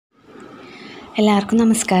എല്ലാവർക്കും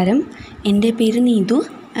നമസ്കാരം. എൻ്റെ പേര് നീതു.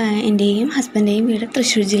 എൻ്റെയും ഹസ്ബൻ്റെയും വീട്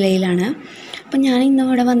തൃശ്ശൂർ ജില്ലയിലാണ്. അപ്പോൾ ഞാൻ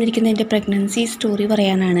ഇന്നിവിടെ വന്നിരിക്കുന്നത് എൻ്റെ പ്രഗ്നൻസി സ്റ്റോറി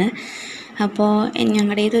പറയാനാണ്. അപ്പോൾ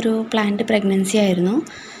ഞങ്ങളുടേതൊരു പ്ലാൻഡ് പ്രഗ്നൻസി ആയിരുന്നു.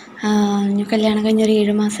 കല്യാണം കഴിഞ്ഞൊരു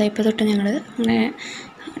 7 മാസമായപ്പോൾ തൊട്ട് ഞങ്ങൾ അങ്ങനെ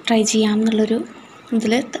ട്രൈ ചെയ്യാം എന്നുള്ളൊരു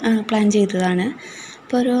ഇതിൽ പ്ലാൻ ചെയ്തതാണ്.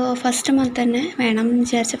 അപ്പോൾ ഒരു ഫസ്റ്റ് മന്ത് തന്നെ വേണം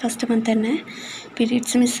വിചാരിച്ച ഫസ്റ്റ് മന്ത് തന്നെ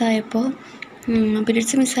പീരീഡ്സ്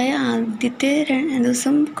മിസ്സായ ആദ്യത്തെ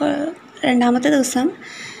ദിവസം രണ്ടാമത്തെ ദിവസം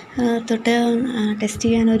തൊട്ട് ടെസ്റ്റ്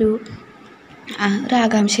ചെയ്യാനൊരു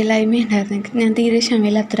ആകാംക്ഷയില്ലായ്മ ഉണ്ടായിരുന്നു. ഞാൻ തീരെ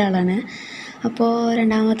ക്ഷമയില്ലാത്ത ഒരാളാണ്. അപ്പോൾ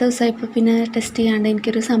രണ്ടാമത്തെ ദിവസമായപ്പോൾ പിന്നെ ടെസ്റ്റ് ചെയ്യാണ്ട്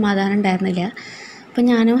എനിക്കൊരു സമാധാനം ഉണ്ടായിരുന്നില്ല. അപ്പോൾ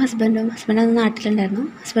ഞാനും ഹസ്ബൻഡ് അന്ന് നാട്ടിലുണ്ടായിരുന്നു.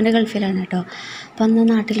 ഹസ്ബൻഡ് ഗൾഫിലാണ് കേട്ടോ. അപ്പോൾ അന്ന്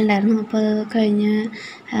നാട്ടിലുണ്ടായിരുന്നു. അപ്പോൾ അത് കഴിഞ്ഞ്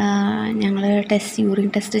ഞങ്ങൾ യൂറിൻ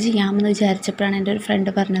ടെസ്റ്റ് ചെയ്യാമെന്ന് വിചാരിച്ചപ്പോഴാണ് എൻ്റെ ഒരു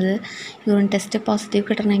ഫ്രണ്ട് പറഞ്ഞത്, യൂറിൻ ടെസ്റ്റ് പോസിറ്റീവ്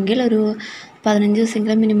കിട്ടണമെങ്കിൽ ഒരു 15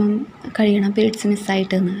 ദിവസമെങ്കിലും മിനിമം കഴിയണം പീരീഡ്സ്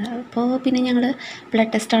മിസ്സായിട്ടെന്ന്. അപ്പോൾ പിന്നെ ഞങ്ങൾ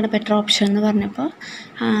ബ്ലഡ് ടെസ്റ്റാണ് ബെറ്റർ ഓപ്ഷൻ എന്ന് പറഞ്ഞപ്പോൾ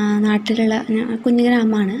നാട്ടിലുള്ള കുഞ്ഞു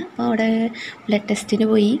ഗ്രാമമാണ്. അപ്പോൾ അവിടെ ബ്ലഡ് ടെസ്റ്റിന്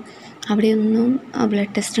പോയി. അവിടെയൊന്നും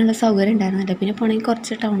ബ്ലഡ് ടെസ്റ്റിനുള്ള സൗകര്യം ഉണ്ടായിരുന്നില്ല. പിന്നെ പോകണമെങ്കിൽ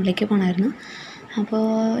കുറച്ച് ടൗണിലേക്ക് പോകണമായിരുന്നു. അപ്പോൾ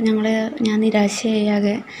ഞാൻ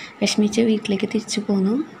നിരാശയാകെ വിഷമിച്ച് വീട്ടിലേക്ക് തിരിച്ചു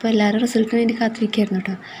പോന്നു. അപ്പോൾ എല്ലാവരും റിസൾട്ടിന് വേണ്ടി കാത്തിരിക്കുകയായിരുന്നു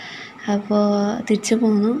കേട്ടോ. അപ്പോൾ തിരിച്ചു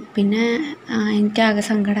പോന്നു. പിന്നെ എനിക്കാകെ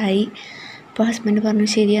സങ്കടമായി. അപ്പോൾ ഹസ്ബൻഡ് പറഞ്ഞു,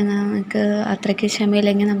 ശരി എന്നാൽ നമുക്ക് അത്രയ്ക്ക്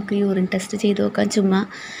ക്ഷമയില്ലെങ്കിൽ നമുക്ക് യൂറിൻ ടെസ്റ്റ് ചെയ്ത് നോക്കാം ചുമ്മാ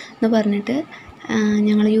എന്ന് പറഞ്ഞിട്ട്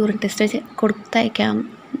ഞങ്ങൾ യൂറിൻ ടെസ്റ്റ് കൊടുത്തയക്കാം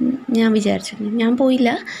ഞാൻ വിചാരിച്ചു. ഞാൻ പോയില്ല.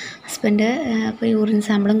 ഹസ്ബൻഡ് അപ്പോൾ യൂറിൻ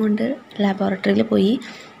സാമ്പിളും കൊണ്ട് ലാബോറട്ടറിയിൽ പോയി.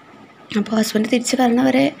 അപ്പോൾ ഹസ്ബൻഡ് തിരിച്ച്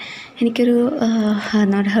വരണവരെ എനിക്കൊരു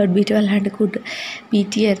നമ്മുടെ ഹാർട്ട് ബീറ്റ് വല്ലാണ്ട്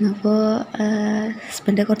ബീറ്റ് ചെയ്യായിരുന്നു. അപ്പോൾ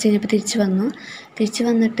ഹസ്ബൻഡ് കുറച്ച് കഴിഞ്ഞപ്പോൾ തിരിച്ച്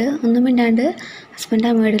വന്നിട്ട് ഒന്നും മിണ്ടാണ്ട് ഹസ്ബൻഡ്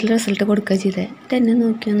അമ്മയുടെ റിസൾട്ട് കൊടുക്കുക ചെയ്തത്. എന്നിട്ട് എന്നെ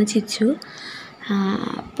നോക്കി ഒന്ന് ചിരിച്ചു.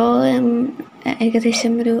 അപ്പോൾ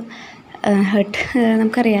ഏകദേശം ഒരു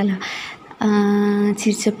നമുക്കറിയാമല്ലോ,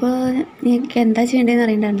 ചിരിച്ചപ്പോൾ എനിക്ക് എന്താ ചെയ്യേണ്ടതെന്ന്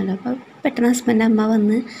അറിയണ്ടായിരുന്നല്ലോ. അപ്പോൾ പെട്ടെന്ന് ഹസ്ബൻഡ് അമ്മ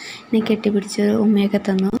വന്ന് എന്നെ കെട്ടിപ്പിടിച്ച് ഉമ്മയൊക്കെ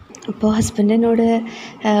തന്നു. അപ്പോൾ ഹസ്ബൻഡ് എന്നോട്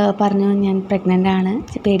പറഞ്ഞു, ഞാൻ പ്രഗ്നൻ്റാണ്,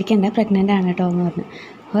 പേടിക്കണ്ട, പ്രഗ്നൻ്റാണ് കേട്ടോ എന്ന് പറഞ്ഞു.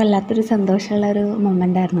 അപ്പോൾ വല്ലാത്തൊരു സന്തോഷമുള്ളൊരു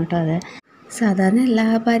മൊമെൻ്റായിരുന്നു കേട്ടോ അത്. സാധാരണ എല്ലാ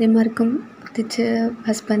ഭാര്യമാർക്കും പ്രത്യേകിച്ച്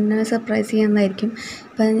ഹസ്ബൻഡിനെ സർപ്രൈസ് ചെയ്യാമെന്നായിരിക്കും.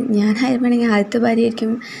 ഇപ്പം ഞാനായിരുന്നെങ്കിൽ ആദ്യത്തെ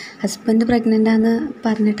ഭാര്യയായിരിക്കും ഹസ്ബൻഡ് പ്രഗ്നൻ്റാന്ന്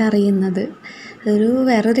പറഞ്ഞിട്ട് അറിയുന്നത്. അതൊരു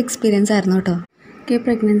വേറൊരു എക്സ്പീരിയൻസ് ആയിരുന്നു കേട്ടോ. എനിക്ക്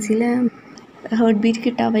പ്രഗ്നൻസിയിൽ ഹാർട്ട് ബീറ്റ്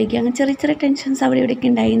കിട്ടാൻ വൈകി, അങ്ങനെ ചെറിയ ചെറിയ ടെൻഷൻസ് അവിടെ ഇവിടെയൊക്കെ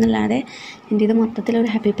ഉണ്ടായി എന്നല്ലാതെ എൻ്റെ ഇത് മൊത്തത്തിലൊരു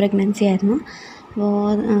ഹാപ്പി പ്രഗ്നൻസി ആയിരുന്നു. അപ്പോൾ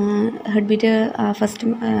ഹാർട്ട് ബീറ്റ്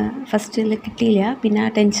ഫസ്റ്റിൽ കിട്ടിയില്ല, പിന്നെ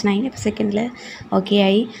ടെൻഷനായി. അപ്പോൾ സെക്കൻഡിൽ ഓക്കെ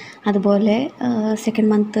ആയി. അതുപോലെ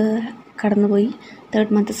സെക്കൻഡ് മന്ത് കടന്നുപോയി.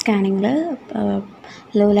 Third month സ്കാനിങ്ങിൽ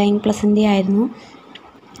law lying pleasant ആയിരുന്നു.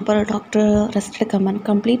 അപ്പോൾ ഡോക്ടർ റെസ്റ്റ് എടുക്കാൻ പറഞ്ഞു.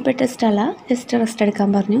 കംപ്ലീറ്റ് ബെഡ് ടെസ്റ്റ് അല്ല, ജസ്റ്റ് റെസ്റ്റ്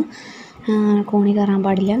എടുക്കാൻ പറഞ്ഞു. കോണി കയറാൻ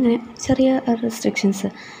പാടില്ല, അങ്ങനെ ചെറിയ റെസ്ട്രിക്ഷൻസ്.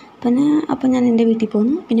 അപ്പോൾ ഞാൻ എൻ്റെ വീട്ടിൽ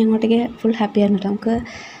പോന്നു. പിന്നെ അങ്ങോട്ടേക്ക് ഫുൾ ഹാപ്പി ആയിരുന്നു. നമുക്ക്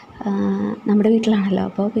നമ്മുടെ വീട്ടിലാണല്ലോ,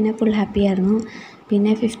 അപ്പോൾ പിന്നെ ഫുൾ ഹാപ്പി ആയിരുന്നു.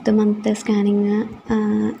 പിന്നെ 5th മന്ത് സ്കാനിങ്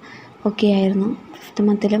ഓക്കെ ആയിരുന്നു. 5th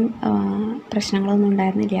മന്തിലും പ്രശ്നങ്ങളൊന്നും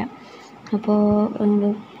ഉണ്ടായിരുന്നില്ല. അപ്പോൾ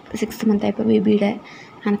 6th മന്തായപ്പോൾ ബേബിയുടെ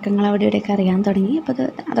അനക്കങ്ങൾ അവിടെ ഇവിടെയൊക്കെ അറിയാൻ തുടങ്ങി. അപ്പോൾ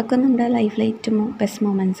അതൊക്കെ നമ്മുടെ ലൈഫിലെ ഏറ്റവും ബെസ്റ്റ്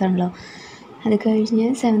മൊമെൻറ്റ്സ് ആണല്ലോ. അത് കഴിഞ്ഞ്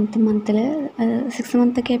 7th മന്തിൽ 6th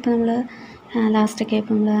മന്തൊക്കെ ആയപ്പോൾ നമ്മൾ ലാസ്റ്റൊക്കെ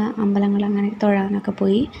ആയപ്പോൾ നമ്മൾ അമ്പലങ്ങൾ അങ്ങനെ തൊഴാനൊക്കെ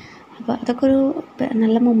പോയി. അപ്പോൾ അതൊക്കെ ഒരു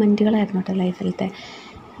നല്ല മൊമെൻറ്റുകളായിരുന്നു കേട്ടോ ലൈഫിലത്തെ.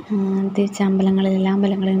 തിരിച്ച് എല്ലാ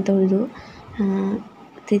അമ്പലങ്ങളിലും തൊഴുതു.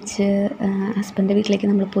 തിരിച്ച് ഹസ്ബൻഡിൻ്റെ വീട്ടിലേക്ക്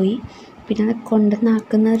നമ്മൾ പോയി. പിന്നെ അത്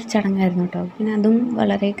കൊണ്ടുവന്നാക്കുന്ന ഒരു ചടങ്ങായിരുന്നു കേട്ടോ. പിന്നെ അതും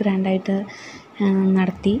വളരെ ഗ്രാൻഡായിട്ട്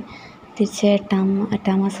നടത്തി. തിരിച്ച്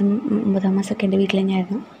 8ാം മാസം 9ാം മാസമൊക്കെ എൻ്റെ വീട്ടിൽ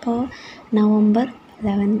തന്നെയായിരുന്നു. അപ്പോൾ November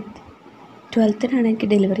 12th എനിക്ക്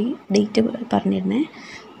ഡെലിവറി ഡേറ്റ് പറഞ്ഞിരുന്നത്.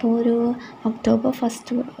 അപ്പോൾ ഒരു October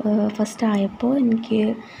 1st ആയപ്പോൾ എനിക്ക്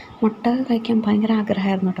മുട്ട കഴിക്കാൻ ഭയങ്കര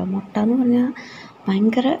ആഗ്രഹമായിരുന്നു കേട്ടോ. മുട്ട എന്ന് പറഞ്ഞാൽ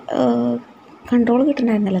ഭയങ്കര കൺട്രോൾ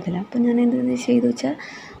കിട്ടുന്നുണ്ടായിരുന്നില്ല അതിൽ. അപ്പോൾ ഞാൻ എന്ത് ചെയ്തു വെച്ചാൽ,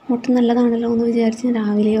 മുട്ട നല്ലതാണല്ലോ എന്ന് വിചാരിച്ച് ഞാൻ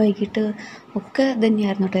രാവിലെ വൈകിട്ട് ഒക്കെ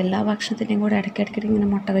തന്നെയായിരുന്നു കേട്ടോ. എല്ലാ ഭക്ഷണത്തിൻ്റെയും കൂടെ ഇടയ്ക്കിടയ്ക്ക് ഇങ്ങനെ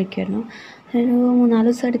മുട്ട കഴിക്കുമായിരുന്നു. ഒരു 3-4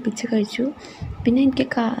 ദിവസം അടുപ്പിച്ച് കഴിച്ചു. പിന്നെ എനിക്ക്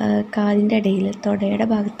കാലിൻ്റെ ഇടയിൽ തൊടയുടെ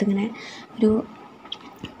ഭാഗത്ത് ഇങ്ങനെ ഒരു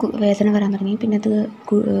വേദന വരാൻ തുടങ്ങി. പിന്നെ അത്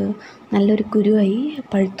നല്ലൊരു കുരുവായി,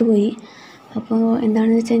 പഴുത്തുപോയി. അപ്പോൾ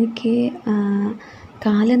എന്താണെന്ന് വെച്ചാൽ എനിക്ക്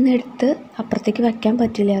കാലൊന്നും എടുത്ത് അപ്പുറത്തേക്ക് വയ്ക്കാൻ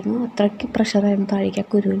പറ്റില്ലായിരുന്നു. അത്രയ്ക്ക് പ്രഷറായിരുന്നു താഴേക്ക്.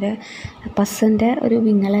 കുരുവിൻ്റെ പസ്സിൻ്റെ ഒരു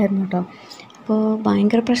വിങ്ങലായിരുന്നു കേട്ടോ. അപ്പോൾ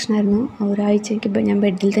ഭയങ്കര പ്രശ്നമായിരുന്നു. ഒരാഴ്ചയ്ക്ക് ഞാൻ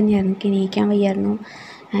ബെഡിൽ തന്നെയായിരുന്നു. എനിക്ക് എണീക്കാൻ വയ്യായിരുന്നു.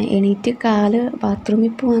 എണീറ്റ്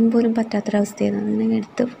ബാത്റൂമിൽ പോകാൻ പോലും പറ്റാത്തൊരവസ്ഥയായിരുന്നു. അങ്ങനെ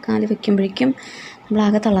എടുത്ത് കാല് വയ്ക്കുമ്പോഴേക്കും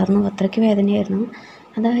നമ്മളാകെ തളർന്നു. അത്രയ്ക്ക് വേദനയായിരുന്നു.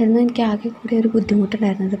 അതായിരുന്നു എനിക്ക് ആകെ കൂടി ഒരു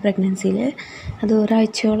ബുദ്ധിമുട്ടുണ്ടായിരുന്നത് പ്രഗ്നൻസിയിൽ. അത്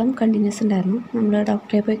ഒരാഴ്ചയോളം കണ്ടിന്യൂസ് ഉണ്ടായിരുന്നു. നമ്മൾ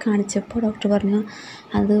ഡോക്ടറെ പോയി കാണിച്ചപ്പോൾ ഡോക്ടർ പറഞ്ഞു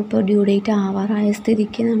അത് ഇപ്പോൾ ഡ്യൂ ഡേറ്റ് ആവാറായ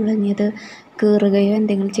സ്ഥിതിക്ക് നമ്മൾ ഇനി അത് കീറുകയോ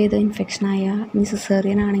എന്തെങ്കിലും ചെയ്ത് ഇൻഫെക്ഷനായ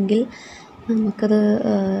സിസേറിയൻ ആണെങ്കിൽ നമുക്കത്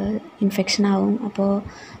ഇൻഫെക്ഷനാവും, അപ്പോൾ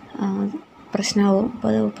പ്രശ്നമാവും.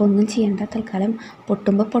 അപ്പോൾ ഒന്നും ചെയ്യേണ്ട, തൽക്കാലം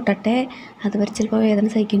പൊട്ടുമ്പോൾ പൊട്ടട്ടെ, അതുവരെ ചിലപ്പോൾ വേദന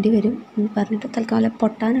സഹിക്കേണ്ടി വരും എന്ന് പറഞ്ഞിട്ട് തൽക്കാലം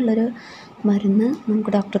പൊട്ടാനുള്ളൊരു മരുന്ന്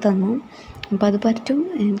നമുക്ക് ഡോക്ടർ തന്നു. അപ്പോൾ അത് പറ്റും.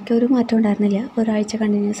 എനിക്കൊരു മാറ്റം ഉണ്ടായിരുന്നില്ല. ഒരാഴ്ച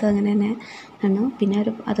കണ്ടിന്യൂസ് അങ്ങനെ തന്നെ നിന്നു. പിന്നെ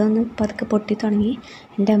അതൊന്ന് പതുക്കെ പൊട്ടി തുടങ്ങി.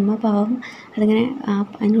 എൻ്റെ അമ്മ പാവം അതിങ്ങനെ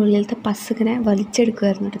അതിൻ്റെ ഉള്ളിലത്തെ പസ് ഇങ്ങനെ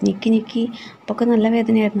വലിച്ചെടുക്കുമായിരുന്നു കേട്ടോ, ഞെക്കി അപ്പോൾ ഒക്കെ നല്ല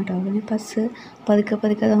വേദനയായിരുന്നു കേട്ടോ. പിന്നെ പസ്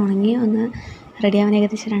പതുക്കെ അത് ഉണങ്ങി ഒന്ന് റെഡിയാവാൻ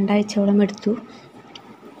ഏകദേശം 2 ആഴ്ചയോളം എടുത്തു.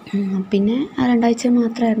 പിന്നെ ആ 2 ആഴ്ച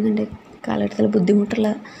മാത്രമായിരുന്നു എൻ്റെ കാലഘട്ടത്തിൽ ബുദ്ധിമുട്ടുള്ള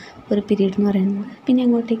ഒരു പീരീഡ് എന്ന് പറയുന്നത്. പിന്നെ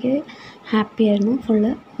അങ്ങോട്ടേക്ക് ഹാപ്പി ആയിരുന്നു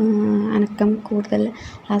ഫുള്ള്. അനക്കം കൂടുതൽ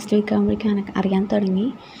ലാസ്റ്റ് വീക്ക് ആകുമ്പോഴേക്കും അറിയാൻ തുടങ്ങി.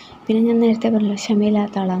 പിന്നെ ഞാൻ നേരത്തെ പറഞ്ഞല്ലോ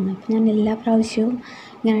ക്ഷമയില്ലാത്ത ആളാണ്. അപ്പോൾ ഞാൻ എല്ലാ പ്രാവശ്യവും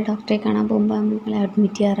ഇങ്ങനെ ഡോക്ടറെ കാണാൻ പോകുമ്പോൾ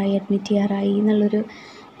അഡ്മിറ്റ് ചെയ്യാറായി എന്നുള്ളൊരു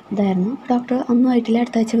ഇതായിരുന്നു. ഡോക്ടർ ഒന്നും ആയിട്ടില്ല,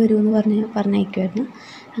 അടുത്ത ആഴ്ച വരുമെന്ന് പറഞ്ഞയക്കുമായിരുന്നു.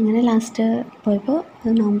 അങ്ങനെ ലാസ്റ്റ് പോയപ്പോൾ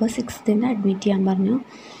നവംബർ 6 അഡ്മിറ്റ് ചെയ്യാൻ പറഞ്ഞു.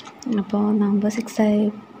 അപ്പോൾ നവംബർ 6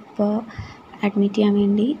 ആയപ്പോൾ അഡ്മിറ്റ് ചെയ്യാൻ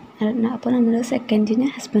വേണ്ടി അപ്പോൾ നമ്മൾ 2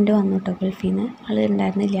 ഹസ്ബൻഡ് വന്നു കേട്ടോ, ഗൾഫിൽ നിന്ന് ആൾ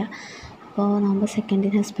ഉണ്ടായിരുന്നില്ല. അപ്പോൾ നവംബർ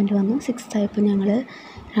 2 ഹസ്ബൻഡ് വന്നു. 6 ആയപ്പോൾ ഞങ്ങൾ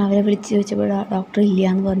രാവിലെ വിളിച്ച് ചോദിച്ചപ്പോൾ ഡോക്ടർ ഇല്ല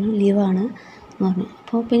എന്ന് പറഞ്ഞു, ലീവാണ് എന്ന് പറഞ്ഞു.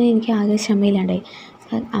 അപ്പോൾ പിന്നെ എനിക്ക് ആകെ ക്ഷമയില്ലാണ്ടായി.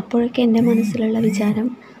 അപ്പോഴൊക്കെ എൻ്റെ മനസ്സിലുള്ള വിചാരം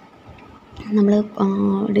നമ്മൾ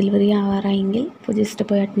ഡെലിവറി ആവാറായെങ്കിൽ ഇപ്പോൾ ജസ്റ്റ്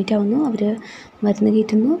പോയി അഡ്മിറ്റ് ആവുന്നു, അവർ മരുന്ന്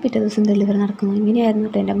കയറ്റുന്നു, പിറ്റേ ദിവസം ഡെലിവറി നടക്കുന്നു. ഇങ്ങനെയായിരുന്നു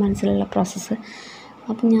കേട്ടോ എൻ്റെ മനസ്സിലുള്ള പ്രോസസ്സ്.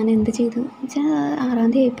 അപ്പം ഞാൻ എന്ത് ചെയ്തു വെച്ചാൽ 6-ാം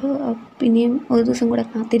തീയതി ആയപ്പോൾ പിന്നെയും ഒരു ദിവസം കൂടെ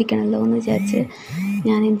കാത്തിരിക്കണമല്ലോ എന്ന് വിചാരിച്ച്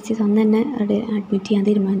ഞാൻ എന്ത് ചെയ്തു, അന്ന് തന്നെ അഡ്മിറ്റ് ചെയ്യാൻ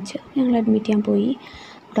തീരുമാനിച്ചു. ഞങ്ങൾ അഡ്മിറ്റ് ചെയ്യാൻ പോയി.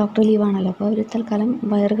 ഡോക്ടർ ലീവാണല്ലോ, അപ്പോൾ അവർ തൽക്കാലം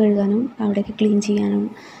വയറ് കഴുകാനും അവിടേക്ക് ക്ലീൻ ചെയ്യാനും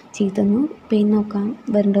ചെയ്തു തന്നു. പെയിൻ നോക്കാം,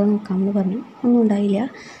 വരണ്ടോ നോക്കാമെന്ന് പറഞ്ഞു. ഒന്നും ഉണ്ടായില്ല.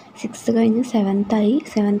 6 കഴിഞ്ഞ് 7th ആയി.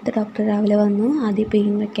 7th ഡോക്ടർ രാവിലെ വന്നു. ആദ്യം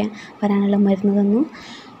പെയിൻ വരാനുള്ള മരുന്ന് തന്നു.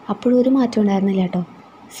 അപ്പോഴും ഒരു മാറ്റം ഉണ്ടായിരുന്നില്ല കേട്ടോ.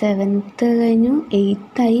 7th കഴിഞ്ഞു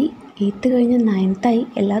 8th ആയി. 8th കഴിഞ്ഞ് 9th ആയി.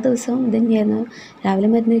 എല്ലാ ദിവസവും ഇത് തന്നെയായിരുന്നു. രാവിലെ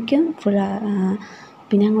മരുന്ന് വയ്ക്കും,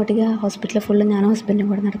 പിന്നെ അങ്ങോട്ടേക്ക് ഹോസ്പിറ്റലിൽ ഫുള്ള് ഞാനും ഹസ്ബൻഡും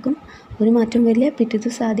കൂടെ നടക്കും. ഒരു മാറ്റം വരില്ല. പിറ്റേ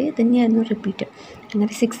ദിവസം ആദ്യം ഇത് തന്നെയായിരുന്നു റിപ്പീറ്റ്.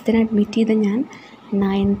 അങ്ങനെ 6th അഡ്മിറ്റ് ചെയ്ത ഞാൻ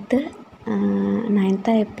 9th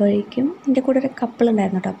ആയപ്പോഴേക്കും എൻ്റെ കൂടെ ഒരു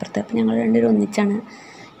കപ്പിളുണ്ടായിരുന്നു കേട്ടോ അപ്പുറത്ത്. അപ്പോൾ ഞങ്ങൾ രണ്ടുപേരും ഒന്നിച്ചാണ്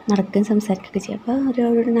നടക്കുകയും സംസാരിക്കുകയൊക്കെ ചെയ്യും. അപ്പോൾ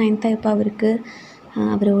അവരോട് 9th ആയപ്പോൾ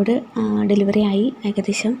അവരോട് ഡെലിവറി ആയി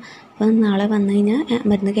ഏകദേശം. അപ്പോൾ നാളെ വന്നു കഴിഞ്ഞാൽ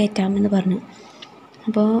മരുന്ന് കയറ്റാമെന്ന് പറഞ്ഞു.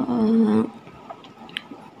 അപ്പോൾ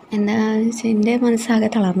എന്താ വെച്ചാൽ എൻ്റെ മനസ്സാകെ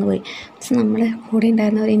തളർന്നു പോയി. പക്ഷെ നമ്മുടെ കൂടെ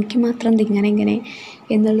ഉണ്ടായിരുന്നവർ എനിക്ക് മാത്രം ഇങ്ങനെ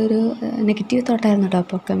എന്നുള്ളൊരു നെഗറ്റീവ് തോട്ടായിരുന്നു കേട്ടോ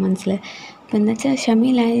അപ്പോൾ ഒക്കെ മനസ്സിൽ. അപ്പോൾ എന്താ വെച്ചാൽ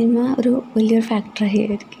ക്ഷമയില്ലായ്മ ഒരു വലിയൊരു ഫാക്ടറായി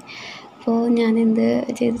എനിക്ക്. അപ്പോൾ ഞാൻ എന്ത്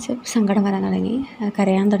ചെയ്തു, സങ്കടം വരാൻ തുടങ്ങി,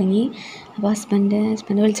 കരയാൻ തുടങ്ങി. അപ്പോൾ ഹസ്ബൻഡ്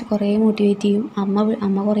വിളിച്ച് കുറേ മോട്ടിവേറ്റ് ചെയ്യും,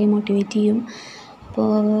 അമ്മ കുറേ മോട്ടിവേറ്റ് ചെയ്യും.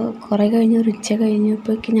 അപ്പോൾ കുറേ കഴിഞ്ഞ് ഒരു ഉച്ച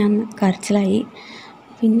കഴിഞ്ഞപ്പോഴേക്ക് ഞാൻ കരച്ചിലായി.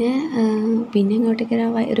 പിന്നെ ഇങ്ങോട്ടേക്ക്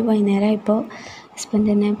ഒരു വൈകുന്നേരമായപ്പോൾ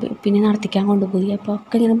ഹസ്ബൻഡ് എന്നെ പിന്നെ നടത്തിക്കാൻ കൊണ്ടുപോയി. അപ്പോൾ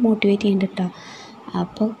ഒക്കെ ഇങ്ങനെ മോട്ടിവേറ്റ് ചെയ്യുന്നുണ്ട് കേട്ടോ.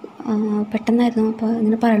 അപ്പോൾ പെട്ടെന്നായിരുന്നു. അപ്പോൾ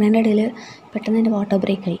ഇങ്ങനെ പറയുന്നതിൻ്റെ ഇടയിൽ പെട്ടെന്ന് എൻ്റെ വാട്ടർ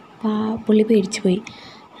ബ്രേക്കായി. അപ്പോൾ പുള്ളി പേടിച്ച് പോയി.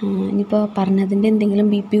 ഇനിയിപ്പോൾ പറഞ്ഞതിൻ്റെ എന്തെങ്കിലും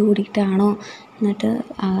BP കൂടിയിട്ടാണോ എന്നിട്ട്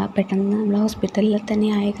പെട്ടെന്ന് നമ്മൾ ഹോസ്പിറ്റലിൽ തന്നെ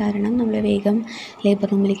ആയ കാരണം നമ്മൾ വേഗം ലേബർ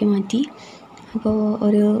റൂമിലേക്ക് മാറ്റി. അപ്പോൾ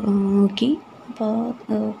നോക്കി. അപ്പോൾ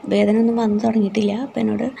വേദന ഒന്നും വന്നു തുടങ്ങിയിട്ടില്ല. അപ്പോൾ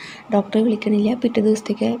എന്നോട് ഡോക്ടറെ വിളിക്കണില്ല, പിറ്റേ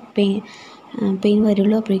ദിവസത്തേക്ക് പെയിൻ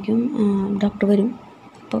വരുള്ളൂ, അപ്പോഴേക്കും ഡോക്ടർ വരും,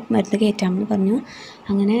 അപ്പോൾ മരുന്ന് കയറ്റാമെന്ന് പറഞ്ഞു.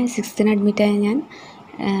 അങ്ങനെ 6th അഡ്മിറ്റായ ഞാൻ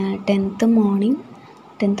 10th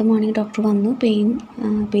മോർണിംഗ് ഡോക്ടർ വന്നു,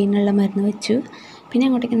 പെയിനുള്ള മരുന്ന് വെച്ചു. പിന്നെ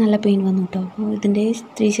അങ്ങോട്ടേക്ക് നല്ല പെയിൻ വന്നു കേട്ടോ. അപ്പോൾ ഇതിൻ്റെ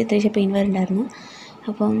ഇത്തിരി പെയിൻ വരുന്നുണ്ടായിരുന്നു.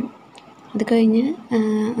 അപ്പം അത് കഴിഞ്ഞ്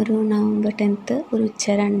ഒരു നവംബർ 10th ഒരു ഉച്ച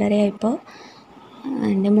 2:30 ആയപ്പോൾ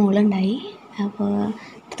എൻ്റെ മോളുണ്ടായി. അപ്പോൾ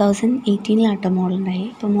 2018 മോളുണ്ടായി.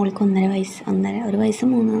 അപ്പോൾ മോൾക്ക് 1 വയസ്സ്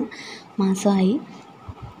 3 മാസമായി.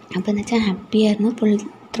 അപ്പോൾ എന്ന് വെച്ചാൽ ഹാപ്പിയായിരുന്നു, ഫുൾ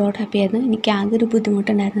ത്രോട്ട് ഹാപ്പിയായിരുന്നു. എനിക്ക് ആകെ ഒരു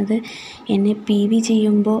ബുദ്ധിമുട്ടുണ്ടായിരുന്നത് എന്നെ PV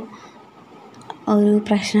ചെയ്യുമ്പോൾ ഒരു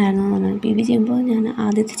പ്രശ്നമായിരുന്നു എന്ന് പറഞ്ഞാൽ, PV ചെയ്യുമ്പോൾ ഞാൻ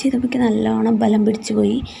ആദ്യത്തെ ചെയ്തപ്പോൾ നല്ലോണം ബലം പിടിച്ചു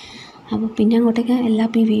പോയി. അപ്പോൾ പിന്നെ അങ്ങോട്ടേക്ക് എല്ലാ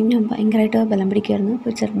PVയും ഞാൻ ഭയങ്കരമായിട്ട് ബലം പിടിക്കുമായിരുന്നു.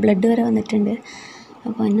 ഇപ്പോൾ ബ്ലഡ് വരെ വന്നിട്ടുണ്ട്.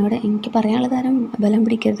 അപ്പോൾ എനിക്ക് പറയാനുള്ള തരം ബലം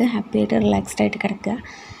പിടിക്കരുത്, ഹാപ്പിയായിട്ട് റിലാക്സ്ഡ് ആയിട്ട് കിടക്കുക.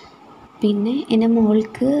 പിന്നെ എൻ്റെ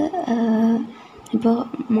മോൾക്ക് ഇപ്പോൾ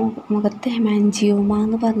മുഖത്ത് ഹെമാൻജിയോമ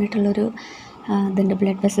എന്ന് പറഞ്ഞിട്ടുള്ളൊരു ഇതുണ്ട്,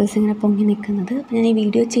 ബ്ലഡ് വെസൽസ് ഇങ്ങനെ പൊങ്ങി നിൽക്കുന്നത്. അപ്പോൾ ഞാൻ ഈ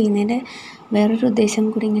വീഡിയോ ചെയ്യുന്നതിൻ്റെ വേറൊരു ഉദ്ദേശം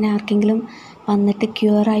കൂടി ഇങ്ങനെ ആർക്കെങ്കിലും വന്നിട്ട്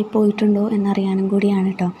ക്യൂറായി പോയിട്ടുണ്ടോ എന്നറിയാനും കൂടിയാണ്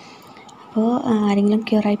കേട്ടോ. അപ്പോൾ ആരെങ്കിലും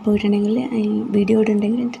ക്യൂറായി പോയിട്ടുണ്ടെങ്കിൽ ഈ വീഡിയോ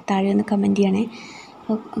ഇടുന്നുണ്ടെങ്കിൽ താഴെ ഒന്ന് കമൻറ്റ് ചെയ്യണേ.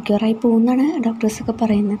 ക്യൂറായി പോകുമെന്നാണ് ഡോക്ടേഴ്സൊക്കെ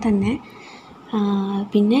പറയുന്നത് തന്നെ.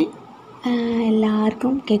 പിന്നെ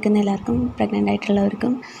എല്ലാവർക്കും, കേൾക്കുന്ന എല്ലാവർക്കും, പ്രഗ്നൻ്റ്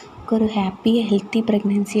ആയിട്ടുള്ളവർക്കും ഒക്കെ ഒരു ഹാപ്പി ഹെൽത്തി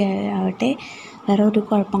പ്രഗ്നൻസി ആവട്ടെ. വേറെ ഒരു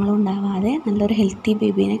കുഴപ്പങ്ങളും ഉണ്ടാവാതെ നല്ലൊരു ഹെൽത്തി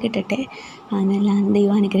ബേബീനെ കിട്ടട്ടെ. അതിനെല്ലാം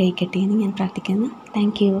ദൈവം അനുഗ്രഹിക്കട്ടെ എന്ന് ഞാൻ പ്രാർത്ഥിക്കുന്നു.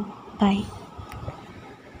 Thank you. ബൈ.